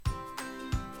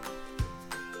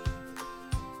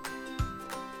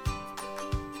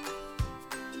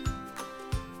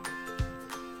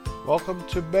Welcome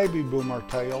to Baby Boomer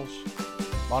Tales.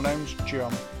 My name's Jim.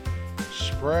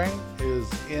 Spring is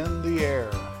in the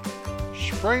air.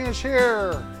 Spring is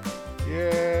here!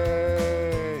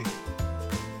 Yay!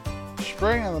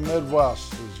 Spring in the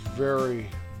Midwest is very,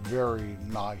 very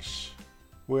nice.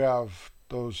 We have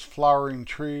those flowering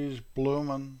trees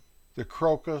blooming, the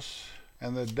crocus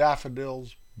and the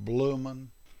daffodils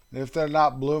blooming. If they're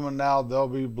not blooming now, they'll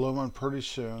be blooming pretty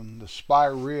soon. The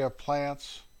spirea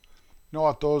plants, you know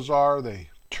what those are? They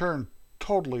turn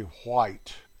totally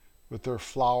white with their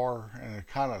flower, and it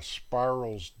kind of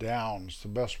spirals down. It's the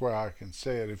best way I can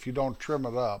say it. If you don't trim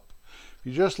it up, if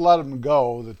you just let them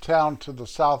go, the town to the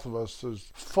south of us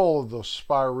is full of those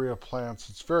spirea plants.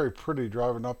 It's very pretty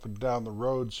driving up and down the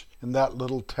roads in that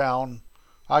little town.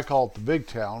 I call it the big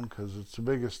town because it's the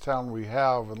biggest town we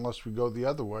have unless we go the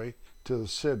other way to the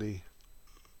city.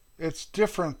 It's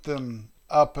different than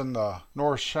up in the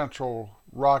north central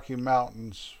Rocky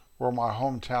Mountains where my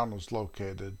hometown is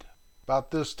located.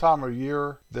 About this time of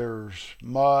year, there's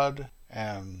mud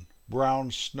and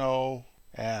brown snow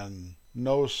and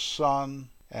no sun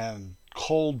and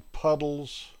cold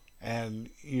puddles, and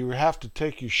you have to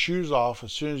take your shoes off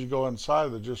as soon as you go inside.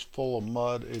 They're just full of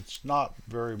mud. It's not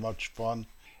very much fun.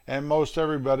 And most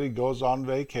everybody goes on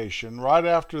vacation. Right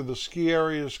after the ski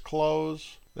areas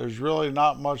close, there's really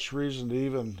not much reason to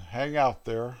even hang out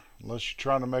there unless you're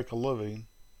trying to make a living.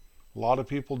 A lot of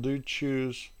people do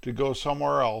choose to go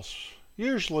somewhere else.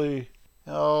 Usually,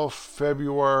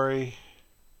 February,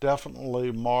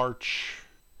 definitely March,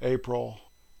 April.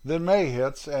 Then May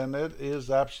hits, and it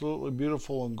is absolutely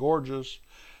beautiful and gorgeous.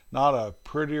 Not a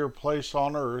prettier place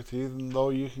on earth, even though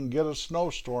you can get a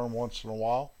snowstorm once in a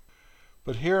while.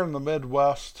 But here in the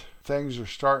Midwest, things are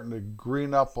starting to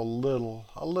green up a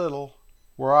little.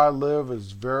 Where I live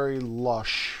is very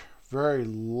lush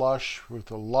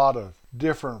with a lot of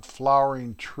different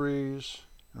flowering trees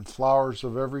and flowers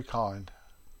of every kind.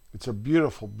 It's a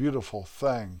beautiful, beautiful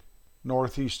thing.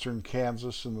 Northeastern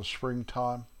Kansas in the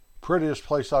springtime. Prettiest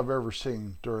place I've ever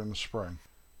seen during the spring.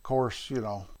 Of course,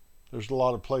 there's a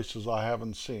lot of places I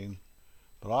haven't seen,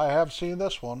 but I have seen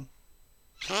this one.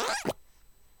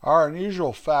 Our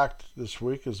unusual fact this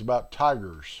week is about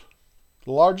tigers.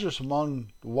 The largest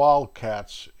among the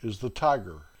wildcats is the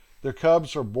tiger. Their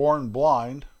cubs are born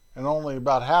blind, and only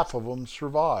about half of them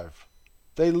survive.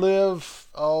 They live,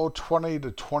 20 to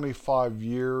 25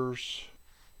 years.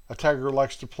 A tiger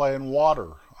likes to play in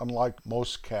water, unlike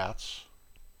most cats.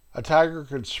 A tiger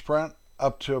can sprint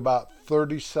up to about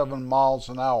 37 miles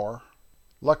an hour.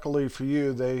 Luckily for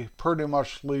you, they pretty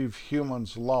much leave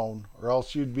humans alone, or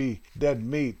else you'd be dead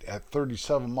meat at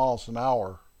 37 miles an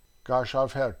hour. Gosh,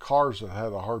 I've had cars that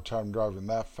had a hard time driving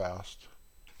that fast.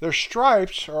 Their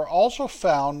stripes are also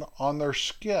found on their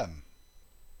skin,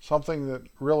 something that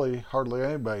really hardly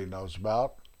anybody knows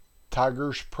about.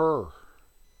 Tigers purr.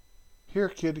 Here,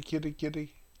 kitty, kitty,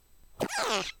 kitty.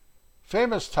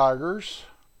 Famous tigers,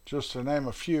 just to name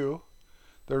a few,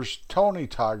 there's Tony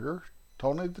Tiger,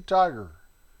 Tony the Tiger.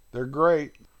 They're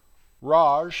great.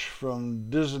 Raj from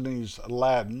Disney's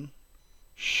Aladdin.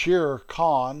 Shere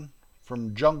Khan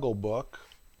from Jungle Book.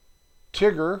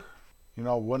 Tigger,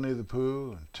 Winnie the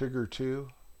Pooh and Tigger too.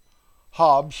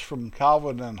 Hobbs from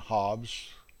Calvin and Hobbes.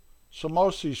 So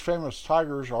most of these famous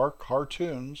tigers are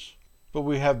cartoons. But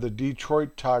we have the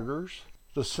Detroit Tigers,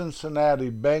 the Cincinnati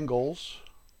Bengals.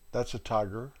 That's a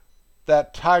tiger.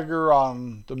 That tiger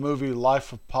on the movie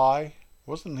Life of Pi.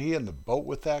 Wasn't he in the boat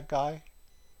with that guy?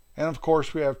 And of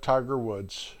course we have Tiger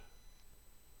Woods.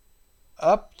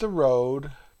 Up the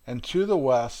road and to the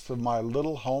west of my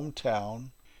little hometown,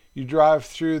 you drive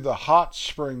through the Hot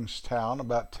Springs town,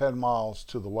 about 10 miles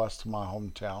to the west of my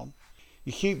hometown.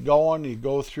 You keep going, you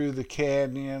go through the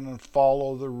canyon and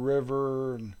follow the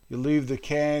river, and you leave the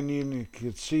canyon, you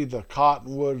can see the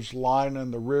cottonwoods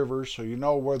lining the river, so you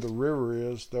know where the river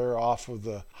is there off of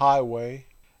the highway.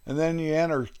 And then you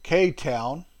enter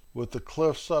K-Town with the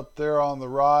cliffs up there on the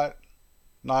right.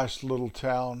 Nice little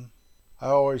town. I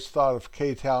always thought of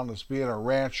K-Town as being a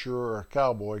rancher or a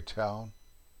cowboy town.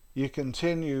 You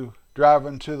continue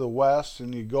driving to the west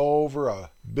and you go over a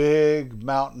big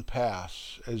mountain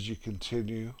pass as you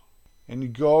continue. And you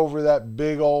go over that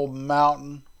big old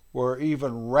mountain where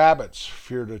even rabbits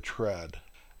fear to tread.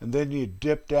 And then you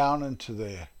dip down into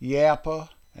the Yampa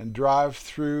and drive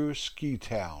through Ski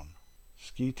Town.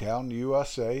 Ski Town,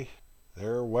 USA,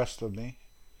 there west of me.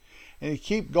 And you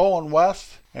keep going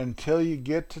west until you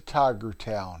get to Tiger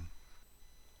Town.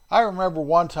 I remember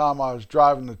one time I was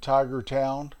driving to Tiger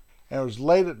Town, and it was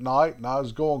late at night, and I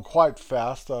was going quite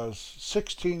fast. I was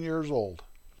 16 years old.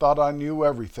 Thought I knew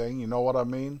everything, you know what I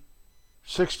mean?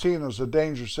 16 is a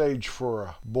dangerous age for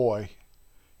a boy.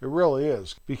 It really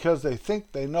is, because they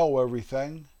think they know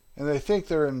everything, and they think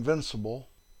they're invincible.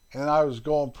 And I was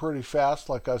going pretty fast,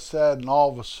 like I said, and all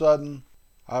of a sudden,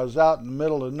 I was out in the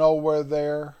middle of nowhere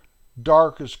there,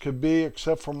 dark as could be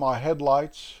except for my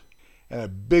headlights, and a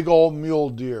big old mule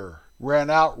deer ran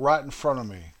out right in front of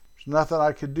me. There's nothing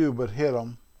I could do but hit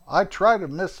him. I tried to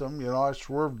miss him, I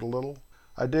swerved a little.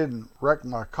 I didn't wreck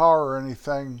my car or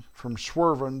anything from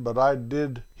swerving, but I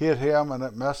did hit him and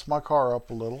it messed my car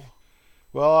up a little.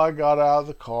 Well, I got out of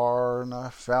the car and I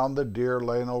found the deer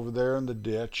laying over there in the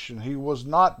ditch, and he was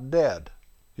not dead.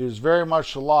 He is very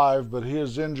much alive, but he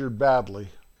is injured badly.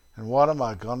 And what am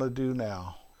I going to do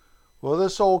now? Well,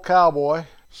 this old cowboy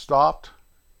stopped,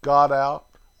 got out.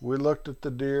 We looked at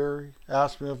the deer. He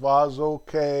asked me if I was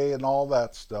okay and all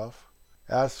that stuff.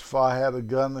 Asked if I had a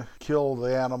gun to kill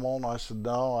the animal, and I said,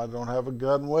 no, I don't have a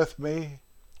gun with me.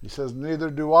 He says, neither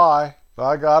do I. But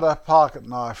I got a pocket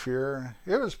knife here.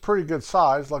 It was pretty good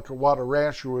size, like what a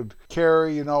rancher would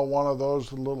carry, one of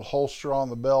those, a little holster on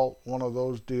the belt, one of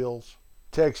those deals.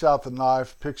 Takes out the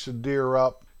knife, picks the deer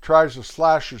up, tries to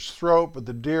slash his throat, but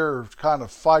the deer kind of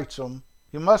fights him.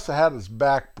 He must have had his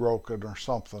back broken or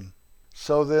something.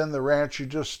 So then the rancher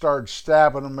just started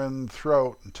stabbing him in the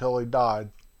throat until he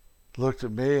died. Looked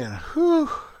at me and whew,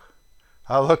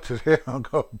 I looked at him and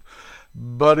go,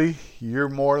 buddy, you're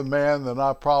more man than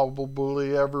I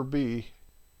probably ever be.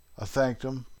 I thanked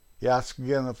him. He asked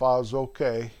again if I was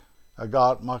okay. I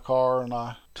got in my car and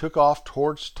I took off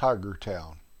towards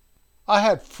Tigertown. I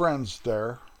had friends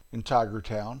there in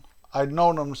Tigertown. I'd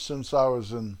known them since I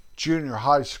was in junior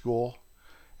high school,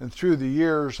 and through the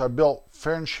years I built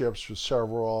friendships with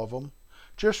several of them,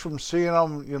 just from seeing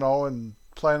them, and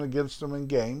playing against them in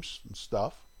games and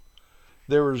stuff.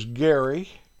 There was Gary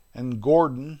and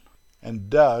Gordon and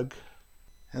Doug.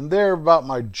 And there about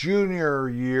my junior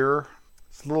year,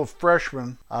 this little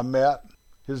freshman I met,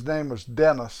 his name was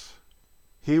Dennis.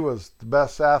 He was the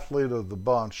best athlete of the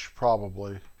bunch,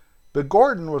 probably. But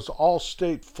Gordon was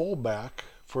all-state fullback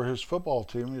for his football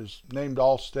team. He was named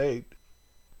all-state.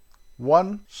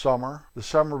 One summer, the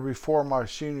summer before my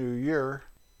senior year,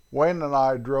 Wayne and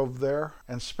I drove there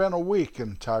and spent a week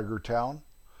in Tigertown,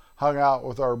 hung out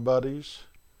with our buddies.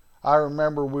 I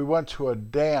remember we went to a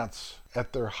dance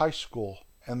at their high school,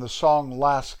 and the song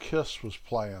Last Kiss was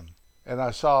playing. And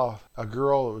I saw a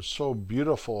girl that was so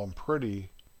beautiful and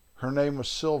pretty. Her name was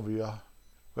Sylvia.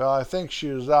 Well, I think she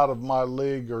was out of my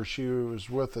league, or she was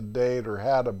with a date or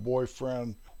had a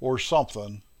boyfriend or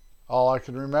something. All I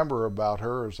can remember about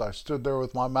her is I stood there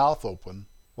with my mouth open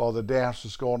while the dance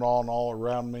was going on all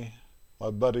around me.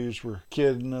 My buddies were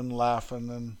kidding and laughing,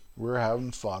 and we were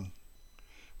having fun.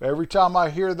 Every time I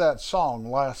hear that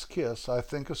song, Last Kiss, I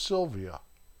think of Sylvia.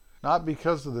 Not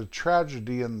because of the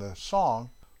tragedy in the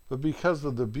song, but because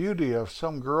of the beauty of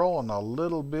some girl in a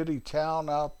little bitty town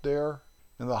out there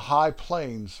in the high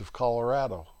plains of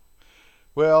Colorado.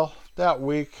 Well, that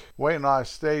week, Wayne and I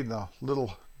stayed in a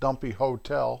little dumpy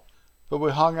hotel, but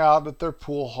we hung out at their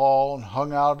pool hall and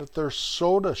hung out at their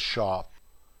soda shop.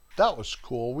 That was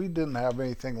cool. We didn't have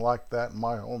anything like that in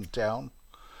my hometown,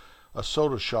 a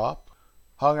soda shop.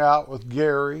 Hung out with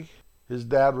Gary. His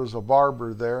dad was a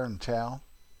barber there in town,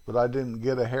 but I didn't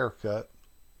get a haircut.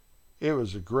 It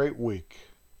was a great week,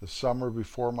 the summer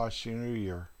before my senior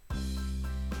year.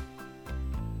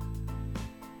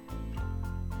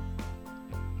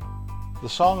 The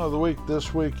song of the week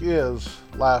this week is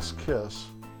Last Kiss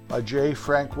by J.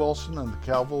 Frank Wilson and the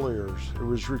Cavaliers. It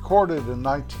was recorded in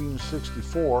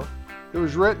 1964. It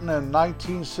was written in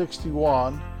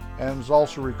 1961 and was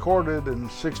also recorded in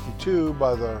 62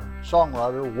 by the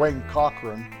songwriter Wayne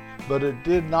Cochran, but it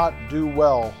did not do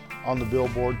well on the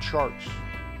Billboard charts.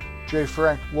 J.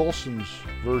 Frank Wilson's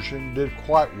version did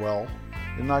quite well.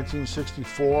 In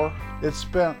 1964, it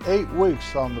spent 8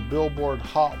 weeks on the Billboard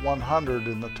Hot 100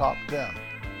 in the top 10.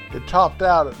 It topped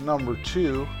out at number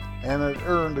 2, and it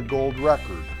earned a gold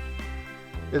record.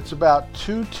 It's about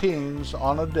 2 teens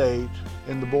on a date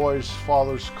in the boy's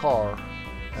father's car,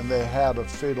 and they had a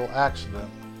fatal accident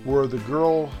where the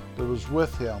girl that was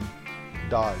with him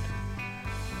died.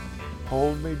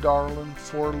 Hold me, darling,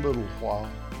 for a little while.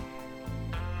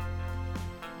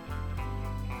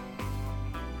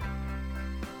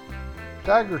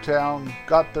 Tigertown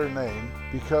got their name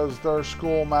because their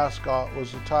school mascot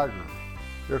was a tiger.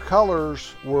 Their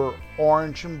colors were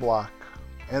orange and black,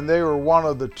 and they were one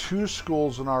of the 2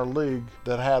 schools in our league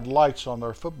that had lights on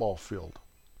their football field.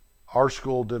 Our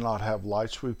school did not have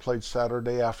lights. We played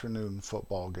Saturday afternoon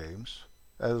football games,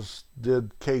 as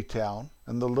did K-Town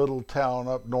and the little town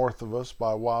up north of us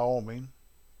by Wyoming.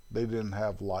 They didn't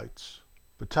have lights.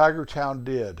 but Tigertown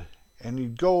did. And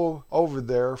you'd go over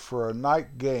there for a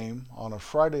night game on a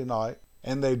Friday night,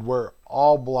 and they'd wear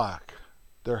all black.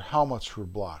 Their helmets were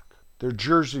black. Their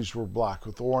jerseys were black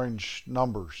with orange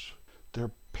numbers. Their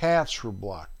pants were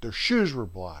black. Their shoes were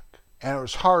black. And it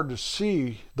was hard to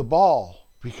see the ball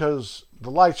because the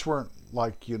lights weren't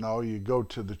like, you go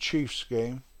to the Chiefs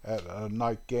game at a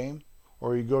night game,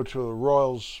 or you go to the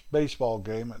Royals baseball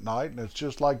game at night, and it's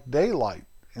just like daylight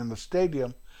in the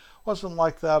stadium. It wasn't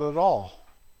like that at all.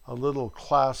 A little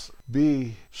Class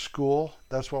B school.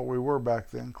 That's what we were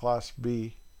back then, Class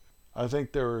B. I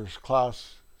think there was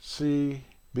Class C,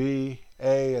 B,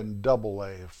 A, and AA,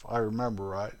 if I remember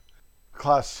right.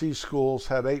 Class C schools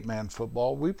had 8-man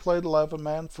football. We played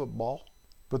 11-man football,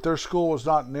 but their school was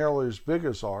not nearly as big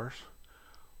as ours.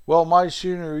 Well, my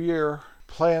senior year,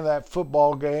 playing that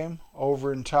football game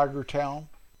over in Tigertown,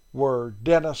 where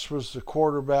Dennis was the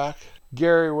quarterback,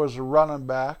 Gary was the running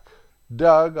back,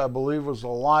 Doug, I believe, was a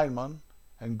lineman,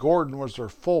 and Gordon was their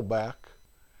fullback.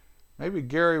 Maybe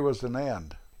Gary was an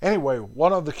end. Anyway,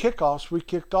 one of the kickoffs, we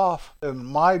kicked off, and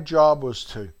my job was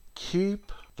to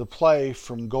keep the play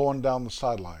from going down the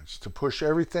sidelines, to push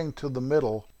everything to the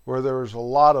middle where there was a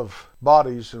lot of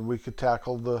bodies and we could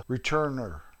tackle the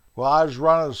returner. Well, I was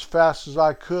running as fast as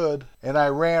I could, and I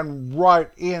ran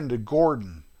right into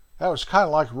Gordon. That was kind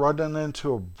of like running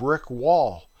into a brick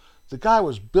wall. The guy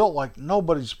was built like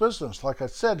nobody's business. Like I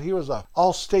said, he was an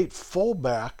all-state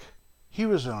fullback. He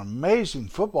was an amazing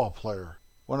football player.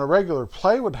 When a regular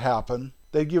play would happen,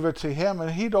 they'd give it to him,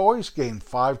 and he'd always gain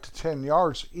 5 to 10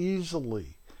 yards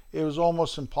easily. It was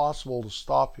almost impossible to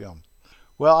stop him.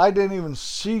 Well, I didn't even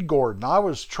see Gordon. I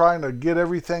was trying to get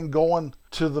everything going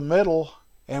to the middle,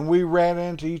 and we ran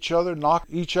into each other, knocked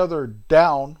each other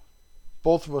down.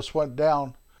 Both of us went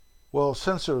down. Well,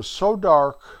 since it was so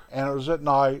dark, and it was at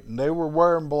night, and they were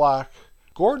wearing black,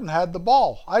 Gordon had the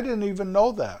ball. I didn't even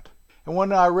know that. And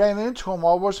when I ran into him,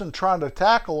 I wasn't trying to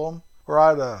tackle him, or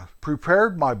I'd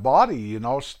prepared my body,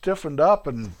 stiffened up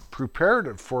and prepared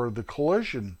it for the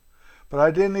collision. But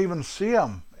I didn't even see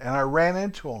him, and I ran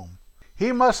into him.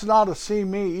 He must not have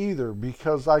seen me either,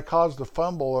 because I caused a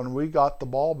fumble and we got the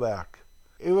ball back.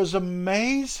 It was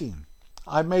amazing.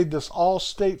 I made this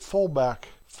all-state fullback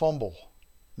fumble.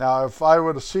 Now, if I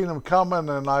would have seen him coming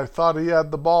and I thought he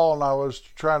had the ball and I was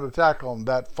trying to tackle him,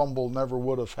 that fumble never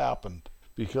would have happened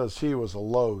because he was a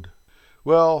load.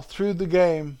 Well, through the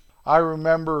game, I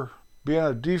remember being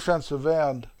a defensive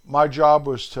end. My job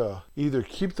was to either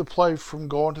keep the play from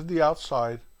going to the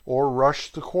outside or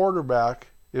rush the quarterback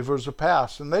if it was a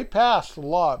pass. And they passed a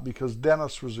lot because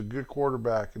Dennis was a good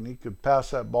quarterback and he could pass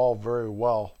that ball very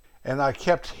well. And I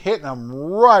kept hitting him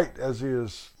right as he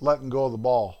was letting go of the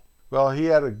ball. Well, he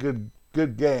had a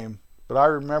good game, but I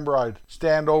remember I'd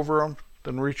stand over him,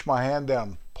 then reach my hand down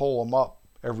and pull him up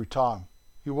every time.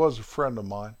 He was a friend of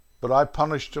mine, but I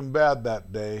punished him bad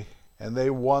that day, and they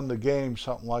won the game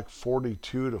something like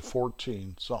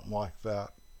 42-14, something like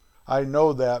that. I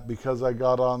know that because I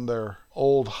got on their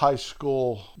old high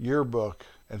school yearbook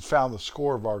and found the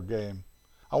score of our game.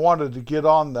 I wanted to get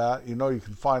on that. You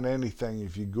can find anything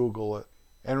if you Google it.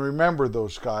 And remember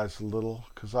those guys a little,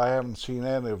 because I haven't seen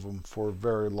any of them for a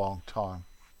very long time.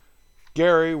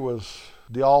 Gary was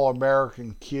the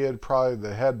all-American kid, probably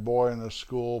the head boy in the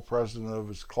school, president of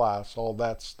his class, all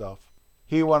that stuff.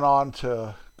 He went on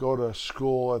to go to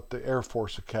school at the Air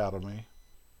Force Academy.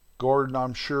 Gordon,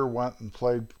 I'm sure, went and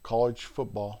played college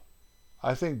football.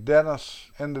 I think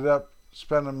Dennis ended up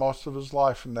spending most of his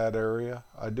life in that area.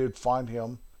 I did find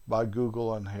him by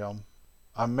Googling him.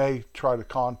 I may try to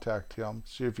contact him,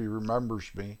 see if he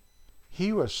remembers me.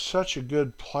 He was such a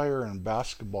good player in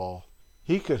basketball.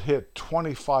 He could hit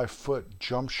 25-foot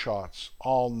jump shots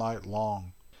all night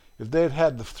long. If they'd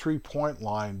had the three-point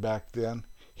line back then,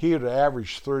 he would have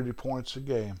averaged 30 points a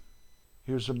game.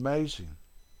 He was amazing.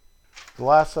 The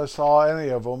last I saw any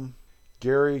of them,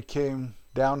 Gary came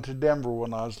down to Denver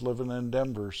when I was living in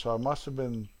Denver, so I must have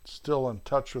been still in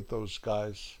touch with those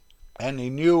guys. And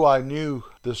he knew I knew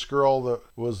this girl that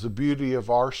was the beauty of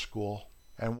our school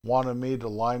and wanted me to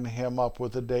line him up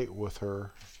with a date with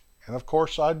her. And of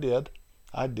course I did.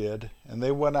 And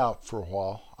they went out for a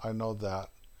while. I know that.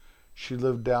 She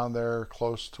lived down there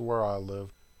close to where I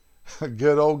lived.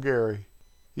 Good old Gary.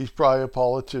 He's probably a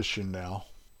politician now.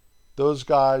 Those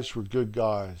guys were good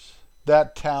guys.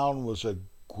 That town was a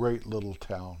great little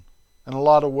town. In a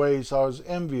lot of ways, I was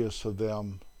envious of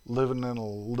them living in a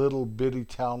little bitty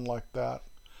town like that.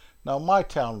 Now, my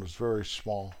town was very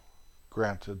small,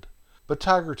 granted, but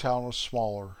Tigertown was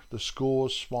smaller. The school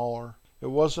was smaller. It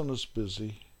wasn't as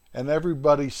busy, and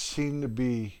everybody seemed to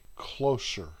be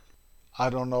closer. I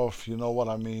don't know if you know what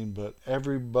I mean, but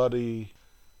everybody,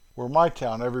 where my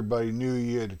town, everybody knew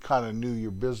you and kind of knew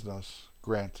your business,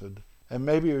 granted. And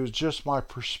maybe it was just my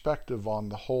perspective on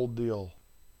the whole deal,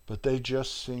 but they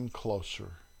just seemed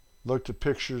closer. Looked at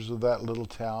pictures of that little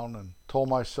town and told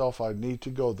myself I'd need to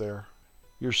go there.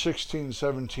 Your 16,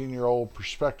 17-year-old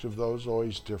perspective, though, is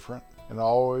always different. And I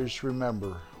always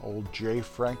remember old J.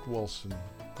 Frank Wilson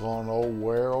going, oh,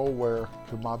 where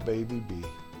could my baby be?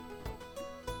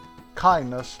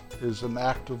 Kindness is an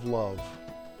act of love.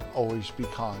 Always be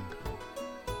kind.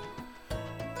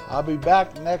 I'll be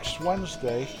back next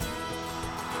Wednesday.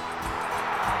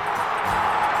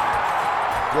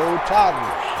 Go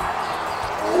Tigers!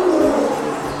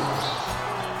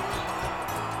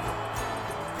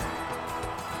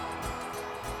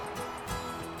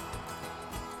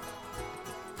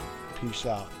 Peace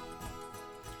out.